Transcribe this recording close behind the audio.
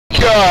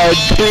god,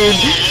 dude.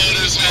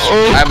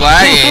 Oh I'm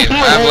lagging.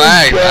 I'm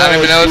lagged. I don't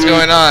even know what's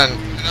going on.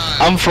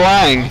 I'm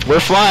flying. We're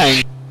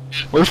flying.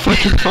 We're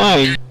fucking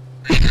flying.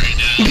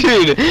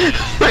 Dude,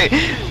 wait,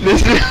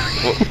 this is...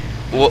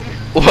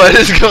 What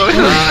is going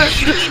on?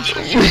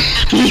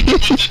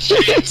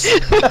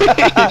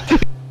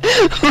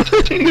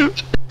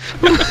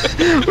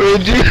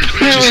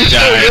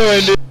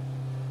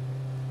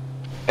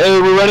 Hey,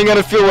 we're running out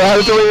of fuel.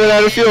 How do we run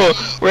out of fuel?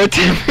 We're at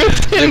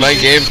 10%. Dude, my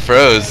game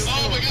froze.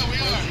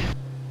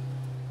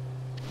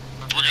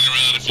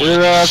 We're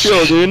running out of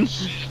fuel, dude.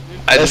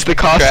 That's the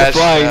cost of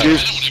flying,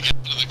 dude.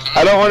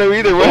 I don't want to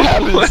either. What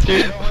happens,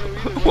 dude?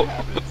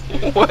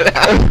 What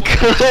happened?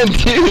 Oh god,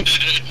 dude.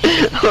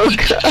 Oh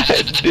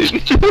god, dude.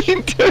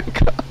 We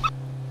took off.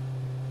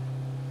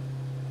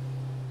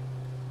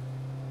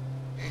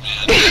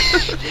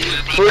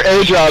 We're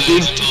airdrop,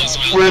 dude.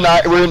 We're in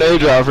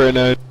airdrop right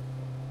now.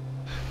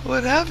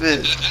 What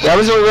happened? That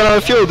was when we ran out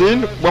of fuel,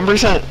 dude.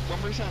 1%.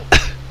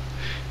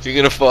 You're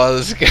gonna fall out of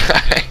the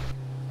sky.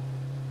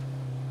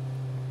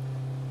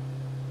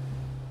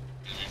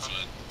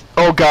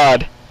 Oh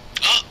god.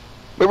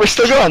 Wait, we're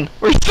still going.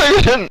 We're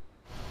still going.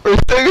 We're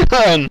still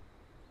going.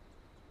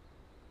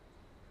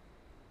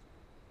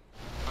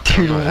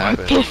 Dude, what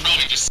the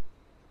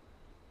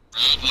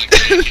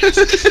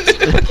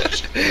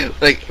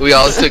Like, we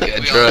all took a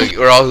drug.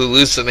 We're all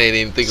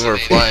hallucinating, thinking we're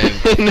flying.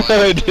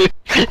 No, dude.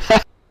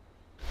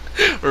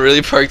 We're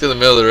really parked in the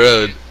middle of the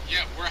road.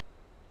 Yeah, we're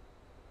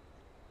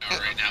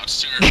right now. It's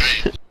super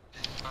right.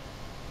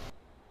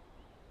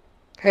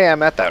 Hey,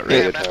 I'm at that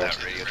radio tower.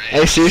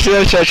 Hey,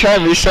 seriously, should I try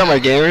and restart my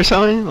game or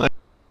something? Like,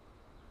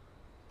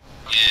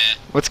 Yeah.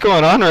 what's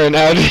going on right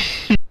now, dude?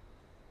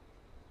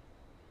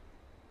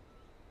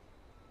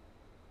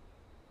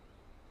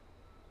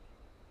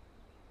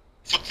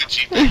 Fuck the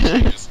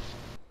GPS.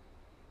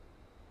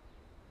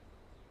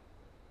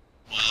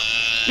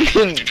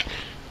 What?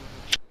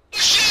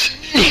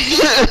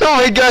 Oh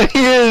my god,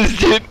 he is,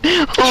 dude!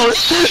 Oh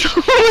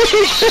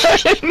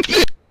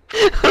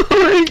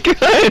my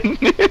god,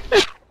 dude!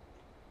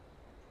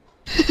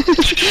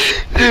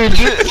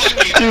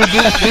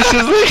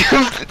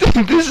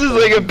 This is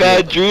like a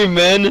bad dream,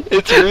 man.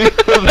 It's real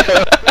though.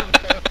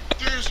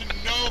 There's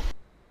no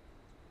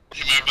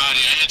in my body.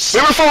 I had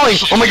Wait, we're falling!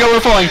 Oh my god,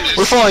 we're falling!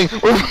 We're falling!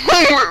 We're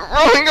falling! We're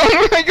falling!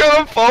 Oh my god,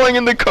 I'm falling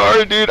in the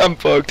car, dude! I'm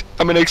fucked.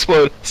 I'm gonna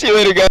explode. See you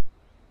later, guys.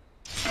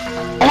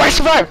 Oh, I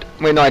survived!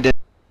 Wait, no, I didn't.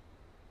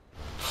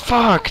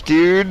 Fuck,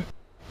 dude.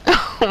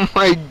 Oh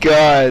my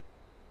god.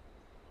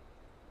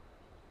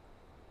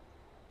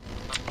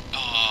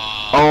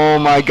 Oh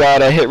my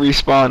god, I hit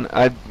respawn.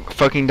 I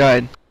fucking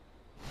died.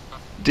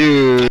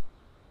 Dude.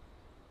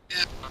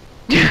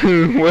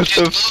 Dude, what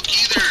the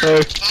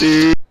fuck,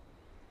 dude?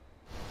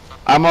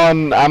 I'm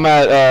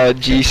at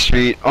G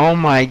Street. Oh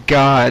my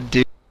god,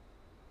 dude.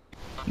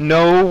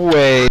 No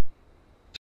way.